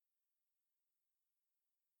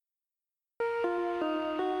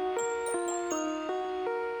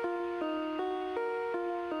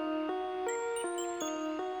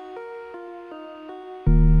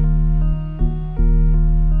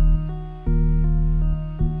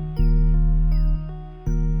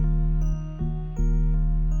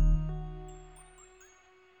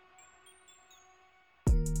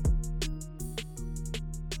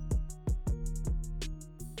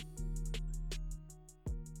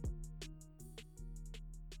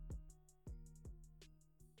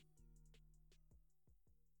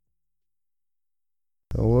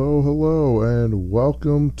Hello, and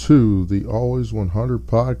welcome to the Always 100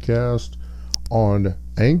 podcast on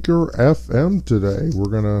Anchor FM today.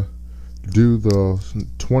 We're going to do the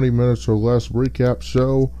 20 minutes or less recap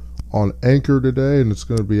show on Anchor today, and it's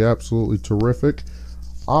going to be absolutely terrific.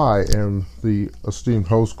 I am the esteemed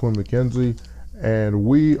host, Quinn McKenzie, and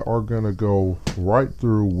we are going to go right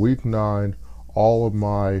through Week 9, all of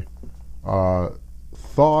my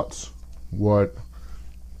thoughts, what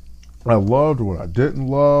I loved, what I didn't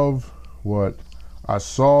love, what I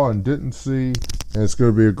saw and didn't see, and it's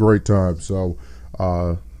going to be a great time. So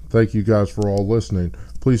thank you guys for all listening.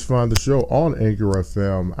 Please find the show on Anchor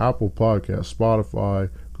FM, Apple Podcasts, Spotify,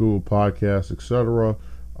 Google Podcasts, etc.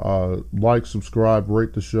 Like, subscribe,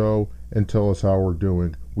 rate the show, and tell us how we're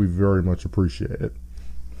doing. We very much appreciate it.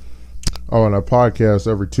 Oh, and I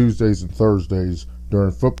podcast every Tuesdays and Thursdays during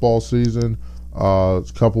football season. A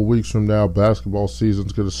couple weeks from now, basketball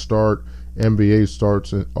season's going to start. NBA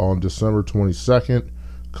starts on December 22nd.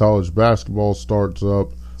 College basketball starts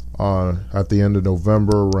up at the end of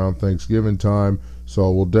November, around Thanksgiving time. So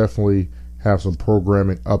we'll definitely have some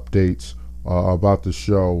programming updates about the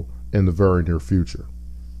show in the very near future.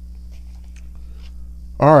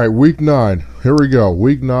 All right, Week 9. Here we go.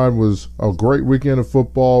 Week 9 was a great weekend of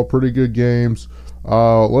football, pretty good games.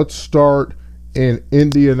 Let's start in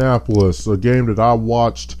Indianapolis, a game that I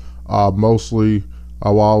watched mostly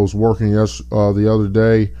while I was working the other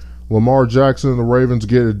day. Lamar Jackson and the Ravens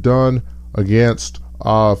get it done against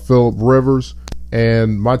Phillip Rivers,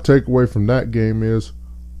 and my takeaway from that game is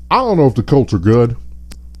I don't know if the Colts are good.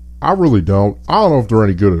 I really don't. I don't know if they're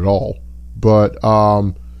any good at all, but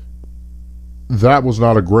that was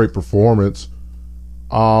not a great performance.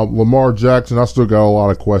 Lamar Jackson, I still got a lot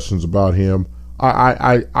of questions about him.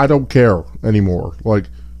 I don't care anymore. I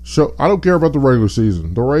don't care about the regular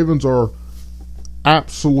season. The Ravens are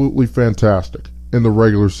absolutely fantastic in the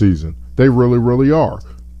regular season. They really, really are.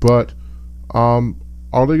 But are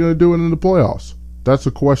they going to do it in the playoffs? That's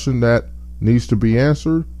a question that needs to be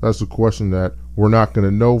answered. That's a question that we're not going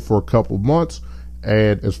to know for a couple of months.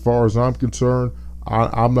 And as far as I'm concerned,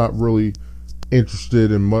 I'm not really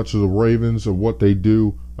interested in much of the Ravens or what they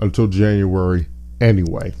do until January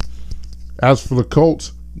anyway. As for the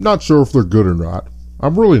Colts, not sure if they're good or not.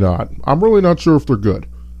 I'm really not sure if they're good.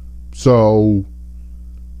 So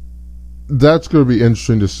that's going to be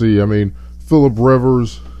interesting to see. I mean, Phillip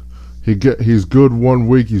Rivers, he's good one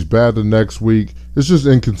week, he's bad the next week. It's just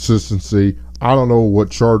inconsistency. I don't know what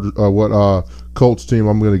Colts team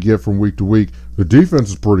I'm going to get from week to week. The defense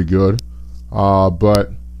is pretty good, but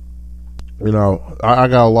you know, I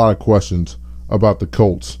got a lot of questions about the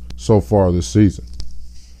Colts so far this season.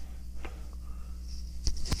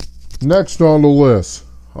 Next on the list,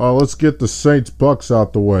 let's get the Saints-Bucks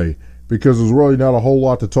out the way, because there's really not a whole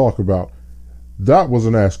lot to talk about. That was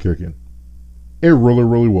an ass-kicking. It really,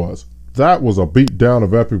 really was. That was a beatdown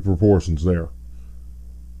of epic proportions there.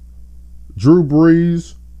 Drew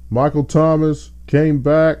Brees, Michael Thomas came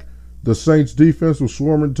back. The Saints' defense was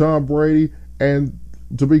swarming Tom Brady, and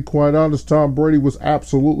to be quite honest, Tom Brady was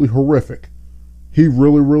absolutely horrific. He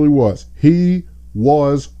really, really was. He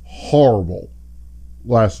was horrible.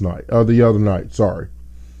 The other night, 3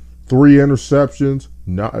 interceptions,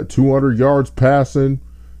 200 yards passing,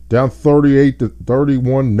 down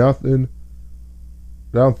 38-31 nothing,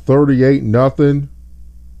 down 38 nothing.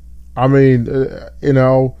 I mean,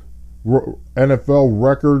 NFL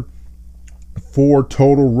record 4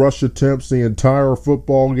 total rush attempts the entire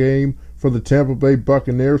football game for the Tampa Bay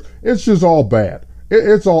Buccaneers. It's just all bad.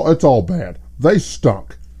 It's all bad. They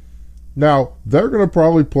stunk. Now they're going to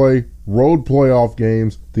probably play road playoff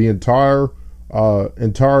games the entirety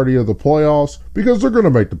of the playoffs, because they're going to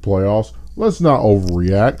make the playoffs. Let's not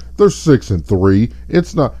overreact. They're 6-3.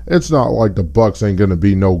 It's not like the Bucks ain't going to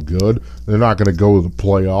be no good. They're not going to go to the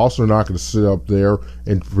playoffs. They're not going to sit up there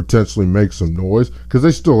and potentially make some noise, because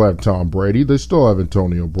they still have Tom Brady. They still have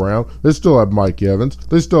Antonio Brown. They still have Mike Evans.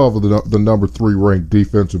 They still have the number 3 ranked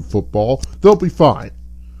defense in football. They'll be fine.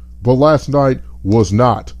 But last night was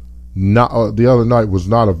not the other night was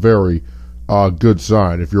not a very good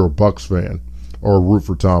sign if you're a Bucks fan or root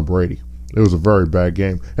for Tom Brady. It was a very bad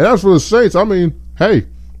game. And as for the Saints, I mean, hey,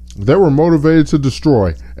 they were motivated to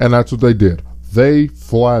destroy, and that's what they did. They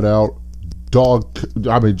flat out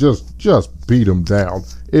just beat them down.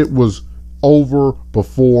 It was over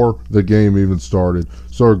before the game even started.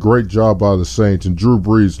 So a great job by the Saints, and Drew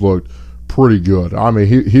Brees looked pretty good. I mean,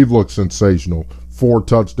 he looked sensational. 4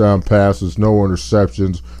 touchdown passes, no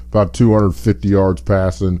interceptions, about 250 yards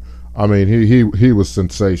passing. I mean, he was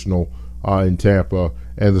sensational in Tampa,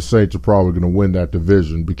 and the Saints are probably going to win that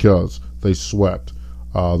division because they swept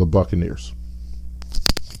the Buccaneers.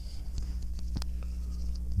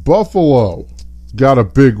 Buffalo got a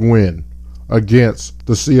big win against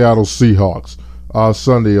the Seattle Seahawks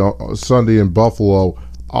Sunday in Buffalo.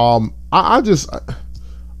 I'll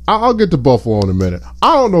get to Buffalo in a minute.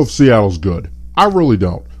 I don't know if Seattle's good. I really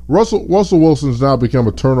don't. Russell Wilson's now become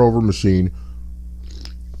a turnover machine.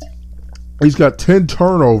 He's got 10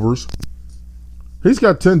 turnovers. He's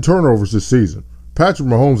got 10 turnovers this season. Patrick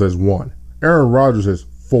Mahomes has 1. Aaron Rodgers has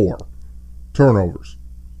 4 turnovers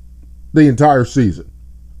the entire season.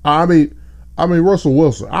 I mean Russell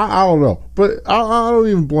Wilson. I don't know, but I don't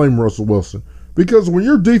even blame Russell Wilson, because when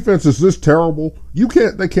your defense is this terrible,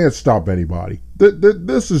 they can't stop anybody.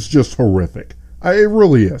 This is just horrific. It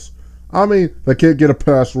really is. I mean, they can't get a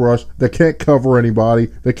pass rush. They can't cover anybody.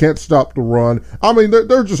 They can't stop the run. I mean,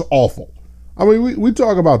 they're just awful. I mean, we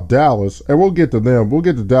talk about Dallas, and we'll get to them. We'll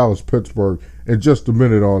get to Dallas-Pittsburgh in just a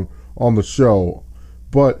minute on the show.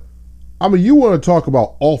 But, I mean, you want to talk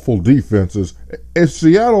about awful defenses. If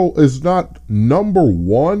Seattle is not number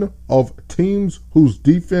one of teams whose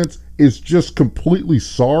defense is just completely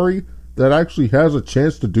sorry that actually has a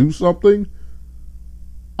chance to do something,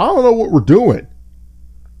 I don't know what we're doing.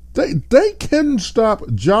 They can stop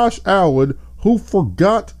Josh Allen, who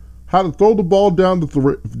forgot how to throw the ball down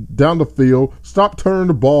the field, stop turning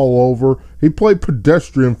the ball over. He played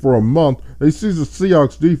pedestrian for a month. He sees the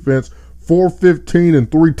Seahawks defense 4-15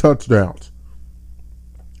 and 3 touchdowns.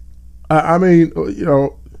 I mean, you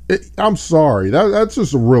know, I'm sorry. That's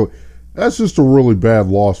just a really bad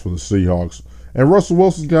loss for the Seahawks. And Russell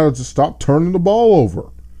Wilson's got to stop turning the ball over,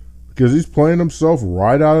 because he's playing himself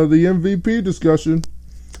right out of the MVP discussion.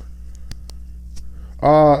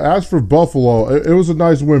 As for Buffalo, it was a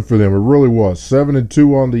nice win for them. It really was.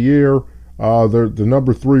 7-2 on the year. They're the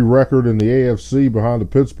number 3 record in the AFC behind the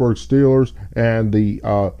Pittsburgh Steelers and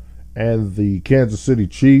the Kansas City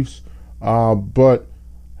Chiefs. But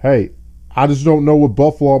hey, I just don't know what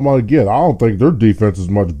Buffalo I'm going to get. I don't think their defense is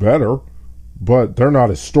much better, but they're not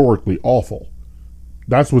historically awful.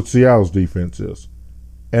 That's what Seattle's defense is.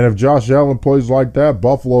 And if Josh Allen plays like that,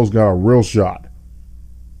 Buffalo's got a real shot.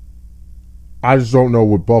 I just don't know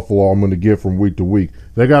what Buffalo I'm going to get from week to week.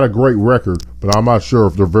 They got a great record, but I'm not sure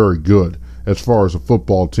if they're very good as far as a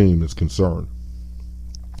football team is concerned.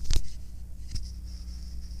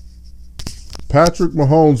 Patrick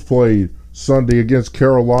Mahomes played Sunday against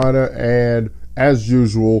Carolina, and as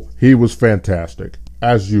usual, he was fantastic.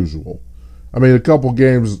 As usual. I mean, a couple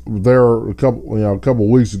games there, a couple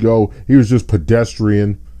weeks ago, he was just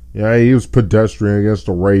pedestrian. Yeah, he was pedestrian against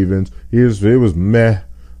the Ravens. He was meh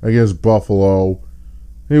against Buffalo.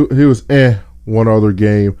 He was one other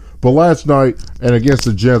game. But last night and against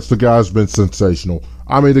the Jets, the guy's been sensational.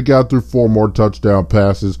 I mean, the guy threw 4 more touchdown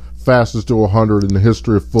passes, fastest to 100 in the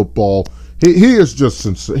history of football. He is just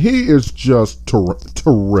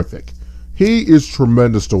terrific. He is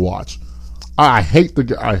tremendous to watch. I hate the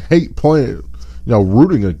guy. I hate playing,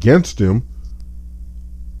 rooting against him,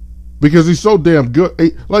 because he's so damn good.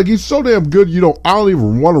 He's so damn good. I don't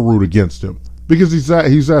even want to root against him, because he's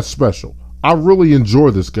that special. I really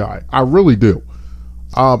enjoy this guy. I really do.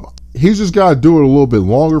 He's just got to do it a little bit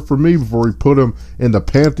longer for me before we put him in the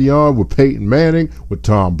pantheon with Peyton Manning, with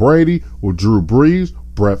Tom Brady, with Drew Brees,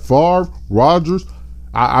 Brett Favre, Rodgers.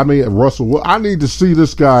 I mean, Russell. I need to see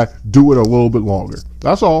this guy do it a little bit longer.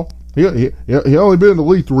 That's all. He only been in the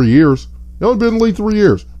league 3 years. Do it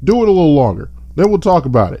a little longer. Then we'll talk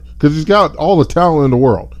about it, because he's got all the talent in the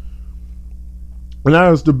world. And now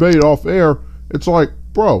this debate off air, it's like,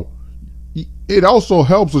 bro, it also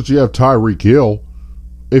helps that you have Tyreek Hill.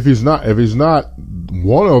 If he's not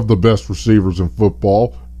one of the best receivers in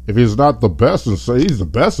football, if he's not the best, and say he's the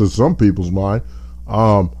best in some people's mind,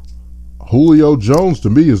 Julio Jones to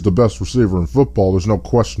me is the best receiver in football. There's no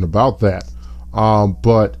question about that.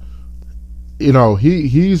 But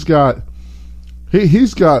he's got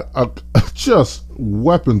just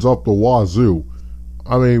weapons up the wazoo.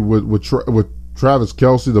 I mean, with Travis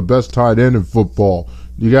Kelce, the best tight end in football.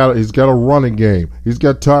 He's got a running game. He's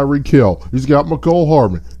got Tyreek Hill. He's got McCole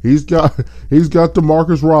Hardman. He's got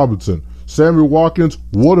DeMarcus Robinson. Sammy Watkins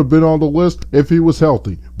would have been on the list if he was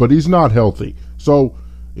healthy, but he's not healthy. So,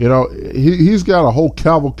 he's got a whole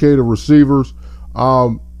cavalcade of receivers.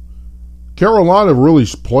 Carolina really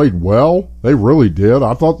played well. They really did.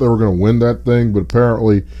 I thought they were going to win that thing, but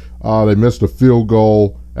apparently they missed a field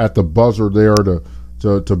goal at the buzzer there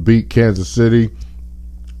to beat Kansas City.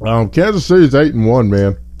 Kansas City's 8-1,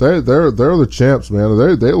 man. They're the champs, man.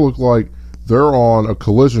 They look like they're on a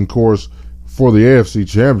collision course for the AFC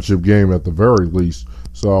Championship game at the very least.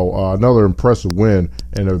 So another impressive win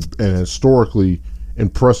and an historically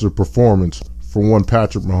impressive performance for one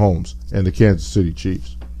Patrick Mahomes and the Kansas City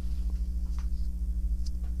Chiefs.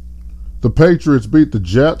 The Patriots beat the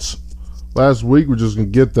Jets last week. We're just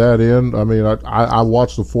going to get that in. I mean, I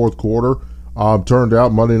watched the fourth quarter. Turned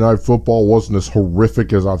out Monday Night Football wasn't as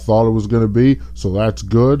horrific as I thought it was going to be, so that's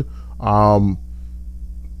good. The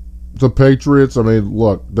Patriots, I mean,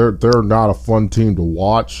 look, they're not a fun team to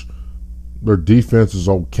watch. Their defense is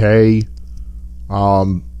okay.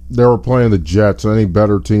 They were playing the Jets. Any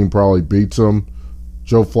better team probably beats them.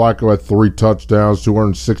 Joe Flacco had 3 touchdowns,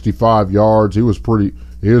 265 yards. He was pretty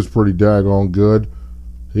daggone good.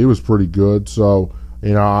 He was pretty good. So,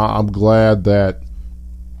 you know, I'm glad that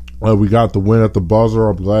we got the win at the buzzer.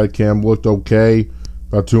 I'm glad Cam looked okay.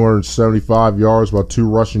 About 275 yards, about 2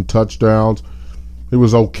 rushing touchdowns. It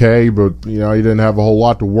was okay, but, you know, he didn't have a whole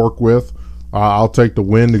lot to work with. I'll take the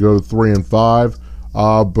win to go to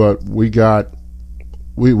 3-5. But we got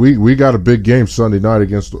a big game Sunday night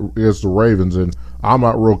against the Ravens, and I'm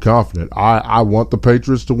not real confident. I want the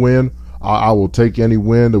Patriots to win. I will take any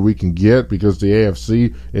win that we can get because the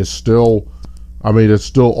AFC is still, I mean, it's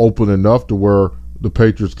still open enough to where the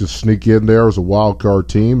Patriots can sneak in there as a wild card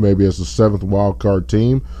team, maybe as the 7th wild card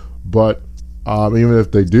team. But even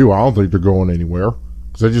if they do, I don't think they're going anywhere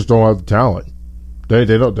because they just don't have the talent. They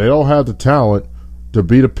don't have the talent to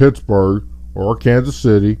beat a Pittsburgh or Kansas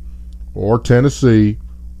City or Tennessee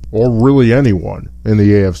or really anyone in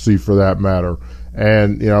the AFC for that matter.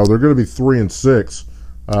 And, you know, they're going to be 3-6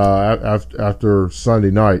 after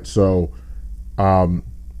Sunday night. So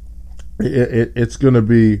it's going to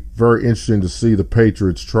be very interesting to see the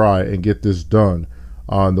Patriots try and get this done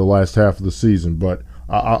on the last half of the season. But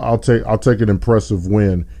I'll take an impressive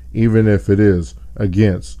win, even if it is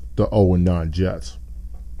against the 0-9 Jets.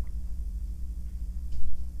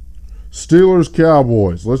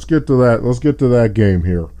 Steelers-Cowboys. Let's get to that. Let's get to that game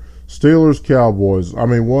here. Steelers-Cowboys. I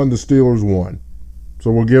mean, the Steelers won,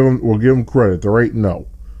 so we'll give them credit. They're 8-0,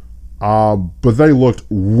 but they looked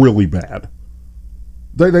really bad.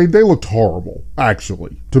 They looked horrible,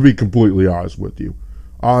 actually, to be completely honest with you,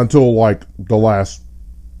 until like the last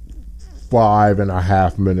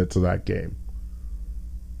 5.5 minutes of that game.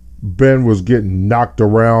 Ben was getting knocked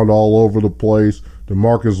around all over the place.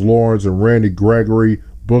 DeMarcus Lawrence and Randy Gregory,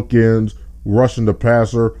 bookends, rushing the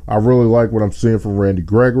passer. I really like what I'm seeing from Randy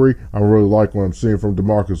Gregory. I really like what I'm seeing from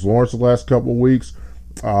DeMarcus Lawrence the last couple of weeks.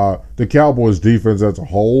 The Cowboys defense as a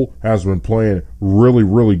whole has been playing really,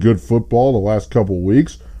 really good football the last couple of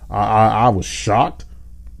weeks. I was shocked,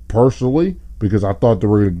 personally, because I thought they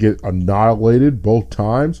were going to get annihilated both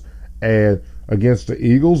times. And against the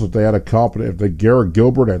Eagles, if the Garrett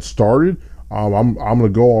Gilbert had started, I'm going to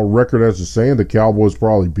go on record as saying the Cowboys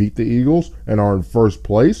probably beat the Eagles and are in first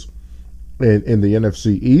place in the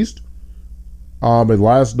NFC East. And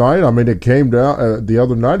last night, I mean, it came down, the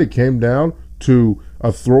other night, it came down to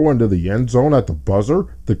a throw into the end zone at the buzzer.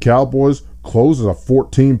 The Cowboys closed as a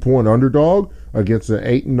 14-point underdog against an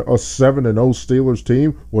 7-0 Steelers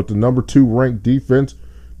team with the number 2 ranked defense,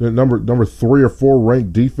 the number 3 or 4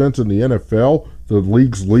 ranked defense in the NFL, the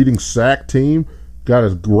league's leading sack team. Got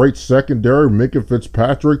a great secondary, Minkah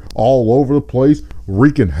Fitzpatrick all over the place,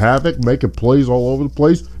 wreaking havoc, making plays all over the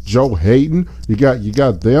place. Joe Hayden, you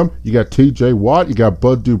got them. You got T.J. Watt. You got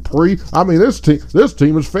Bud Dupree. I mean, this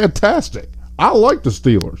team is fantastic. I like the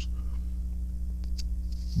Steelers,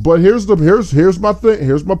 but here's my thing.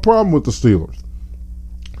 Here's my problem with the Steelers.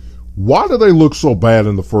 Why do they look so bad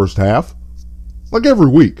in the first half? Like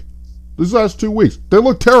every week, these last 2 weeks, they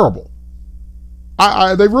look terrible.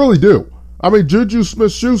 They really do. I mean, Juju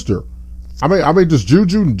Smith-Schuster. I mean, does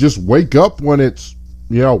Juju just wake up when it's,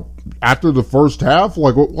 you know, after the first half?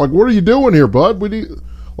 Like what are you doing here, bud? We need,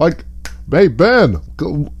 like, hey, Ben,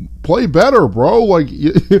 play better, bro. Like,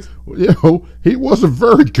 you know, he wasn't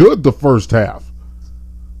very good the first half.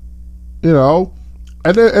 You know,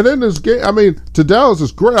 and then this game, I mean, to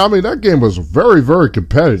Dallas's credit, I mean, that game was very, very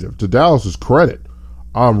competitive, to Dallas's credit.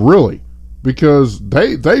 Really. Because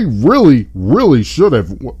they really, really should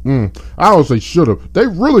have. I don't say should have. They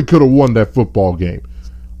really could have won that football game.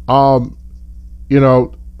 You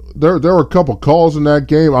know, there were a couple calls in that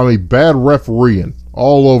game. I mean, bad refereeing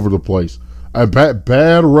all over the place.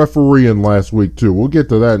 Bad refereeing last week too. We'll get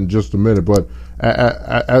to that in just a minute. But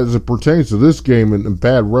as it pertains to this game and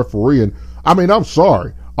bad refereeing, I mean, I'm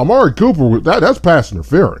sorry, Amari Cooper. That's pass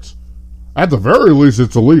interference. At the very least,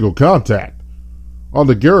 it's illegal contact on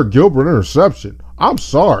the Garrett Gilbert interception. I'm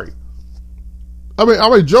sorry. I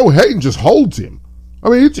mean, Joe Hayden just holds him. I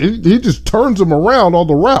mean, he just turns him around on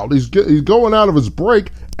the route. He's going out of his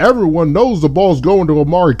break. Everyone knows the ball's going to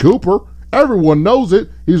Amari Cooper. Everyone knows it.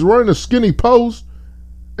 He's running a skinny post,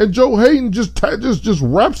 and Joe Hayden just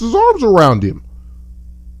wraps his arms around him.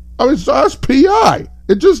 I mean, so that's PI.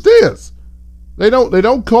 It just is. They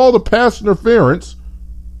don't call the pass interference.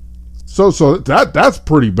 So that's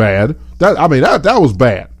pretty bad. That was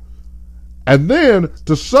bad. And then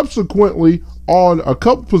to subsequently, on a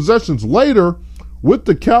couple possessions later, with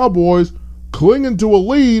the Cowboys clinging to a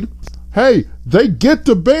lead, hey, they get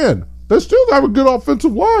to bend. They still have a good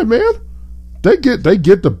offensive line, man. They get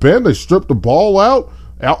to bend. They strip the ball out.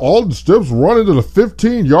 All the Stiffs running to the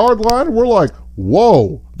 15-yard line. We're like,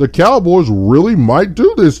 whoa, the Cowboys really might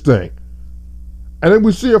do this thing. And then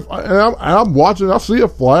we see I'm watching. I see a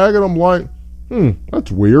flag, and I'm like,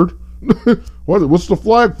 that's weird. What's the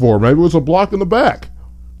flag for? Maybe it's a block in the back.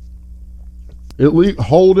 Elite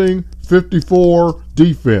holding 54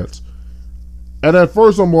 defense. And at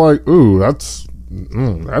first I'm like, ooh, that's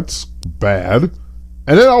bad.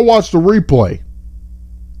 And then I watched the replay.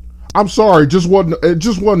 I'm sorry, it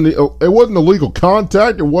wasn't illegal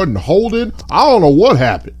contact. It wasn't holding. I don't know what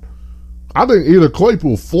happened. I think either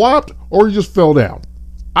Claypool flopped or he just fell down.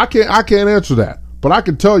 I can't answer that. But I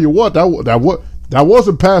can tell you what, that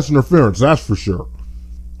wasn't pass interference, that's for sure.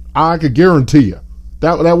 I could guarantee you.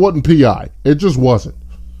 That wasn't PI. It just wasn't.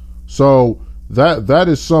 So that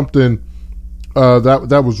is something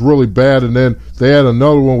that was really bad. And then they had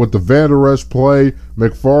another one with the Van Der Esch play.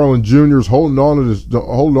 McFarland Jr.'s holding on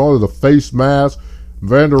to the face mask.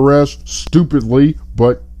 Van Der Esch stupidly,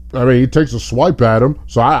 but he takes a swipe at him.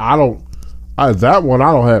 So that one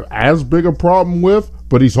I don't have as big a problem with,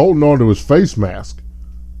 but he's holding on to his face mask.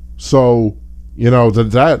 So,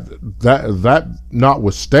 that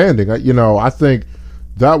notwithstanding, I think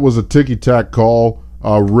that was a ticky-tack call,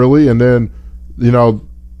 really. And then,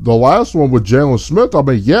 the last one with Jalen Smith,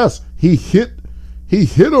 yes, he hit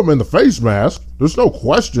him in the face mask. There's no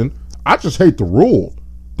question. I just hate the rule.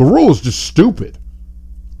 The rule is just stupid.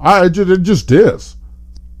 It just is.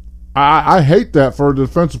 I hate that for a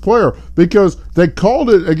defensive player because they called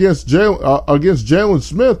it against Jalen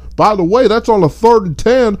Smith. By the way, that's on a 3rd and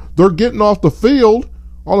 10. They're getting off the field.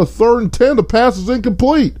 On a 3rd and 10, the pass is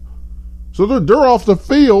incomplete. So they're off the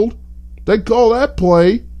field. They call that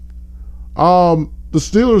play. The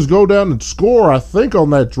Steelers go down and score, I think, on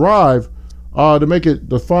that drive to make it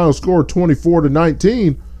the final score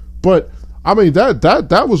 24-19. But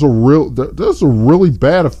that was a really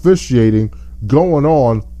bad officiating going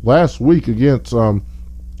on last week against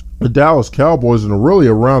the Dallas Cowboys and really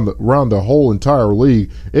around the whole entire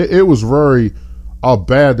league. It was very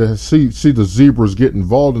bad to see the Zebras get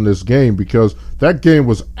involved in this game because that game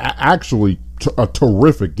was actually a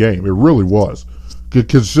terrific game. It really was.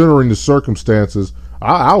 Considering the circumstances,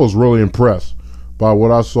 I was really impressed by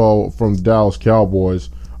what I saw from the Dallas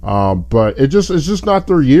Cowboys. But it's just not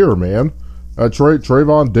their year, man.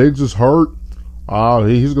 Trayvon Diggs is hurt.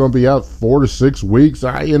 He's going to be out 4 to 6 weeks.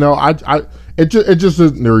 It just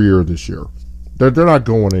isn't their year this year. They're not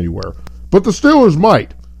going anywhere. But the Steelers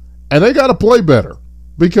might, and they got to play better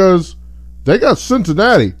because they got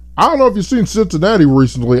Cincinnati. I don't know if you've seen Cincinnati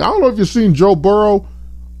recently. I don't know if you've seen Joe Burrow,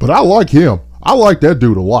 but I like him. I like that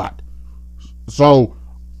dude a lot. So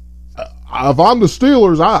if I'm the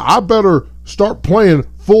Steelers, I better start playing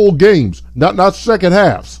full games, not second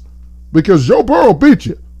halves, because Joe Burrow beat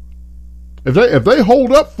you. If they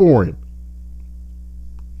hold up for him,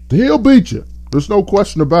 he'll beat you. There's no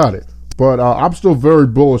question about it. But I'm still very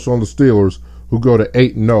bullish on the Steelers, who go to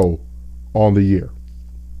 8-0 on the year.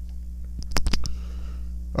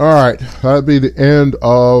 All right, that'd be the end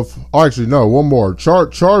of. Oh, actually, no, one more.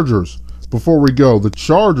 Chargers. Before we go, the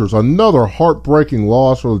Chargers, another heartbreaking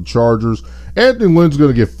loss for the Chargers. Anthony Lynn's going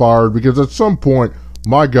to get fired because at some point,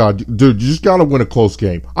 my God, dude, you just got to win a close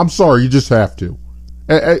game. I'm sorry, you just have to.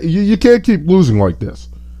 You can't keep losing like this.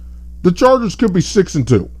 The Chargers could be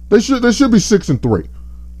 6-2. They should be 6-3.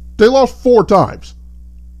 They lost 4 times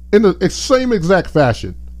in the same exact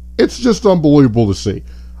fashion. It's just unbelievable to see.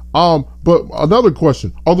 But another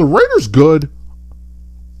question: are the Raiders good?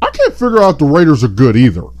 I can't figure out if the Raiders are good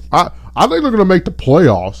either. I think they're going to make the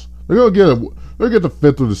playoffs. They're going to get the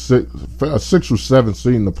 5th or the 6th or 7th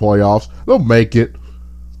seed in the playoffs. They'll make it.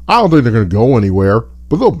 I don't think they're going to go anywhere,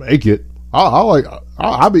 but they'll make it.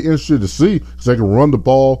 I'd be interested to see because they can run the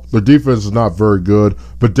ball. Their defense is not very good,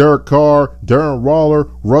 but Derek Carr, Darren Waller,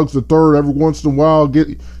 Ruggs III, every once in a while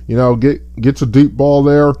gets a deep ball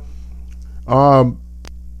there.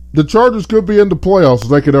 The Chargers could be in the playoffs if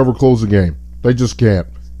they could ever close a game. They just can't,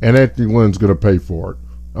 and Anthony Lynn's going to pay for it.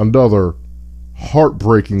 Another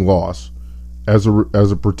heartbreaking loss as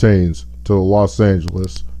it pertains to the Los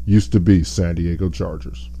Angeles used to be San Diego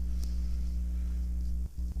Chargers.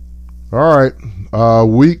 All right,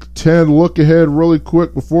 Week 10 look ahead really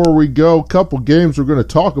quick before we go. A couple games we're going to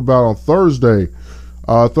talk about on Thursday.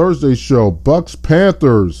 Thursday's show, Bucks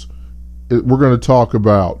Panthers we're going to talk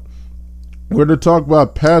about. We're going to talk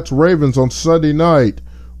about Pats Ravens on Sunday night.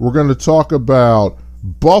 We're going to talk about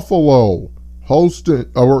Buffalo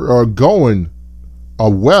hosting or going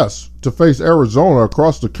west to face Arizona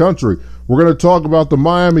across the country. We're going to talk about the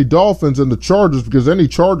Miami Dolphins and the Chargers, because any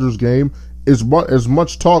Chargers game is as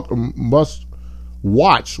much talk, must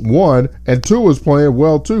watch. 1 and 2 is playing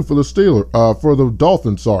well too for the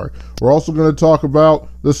Dolphins. Sorry. We're also going to talk about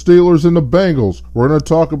the Steelers and the Bengals. We're going to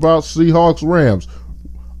talk about Seahawks Rams.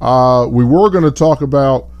 We were going to talk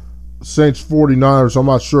about Saints 49ers. I'm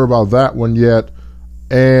not sure about that one yet.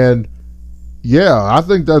 And yeah, I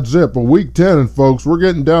think that's it. But week 10, and folks, we're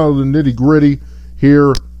getting down to the nitty gritty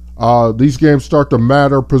here. These games start to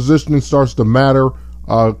matter. Positioning starts to matter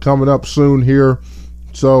coming up soon here.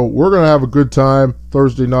 So we're going to have a good time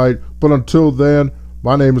Thursday night. But until then,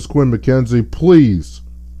 my name is Quinn McKenzie. Please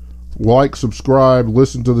like, subscribe,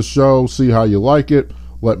 listen to the show, see how you like it.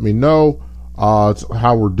 Let me know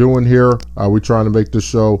how we're doing here. We're trying to make this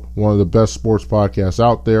show one of the best sports podcasts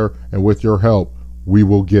out there. And with your help, we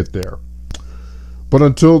will get there. But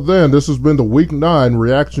until then, this has been the Week 9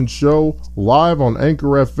 Reaction Show live on Anchor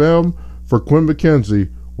FM. For Quinn McKenzie,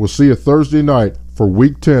 we'll see you Thursday night for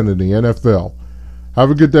Week 10 in the NFL. Have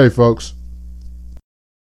a good day, folks.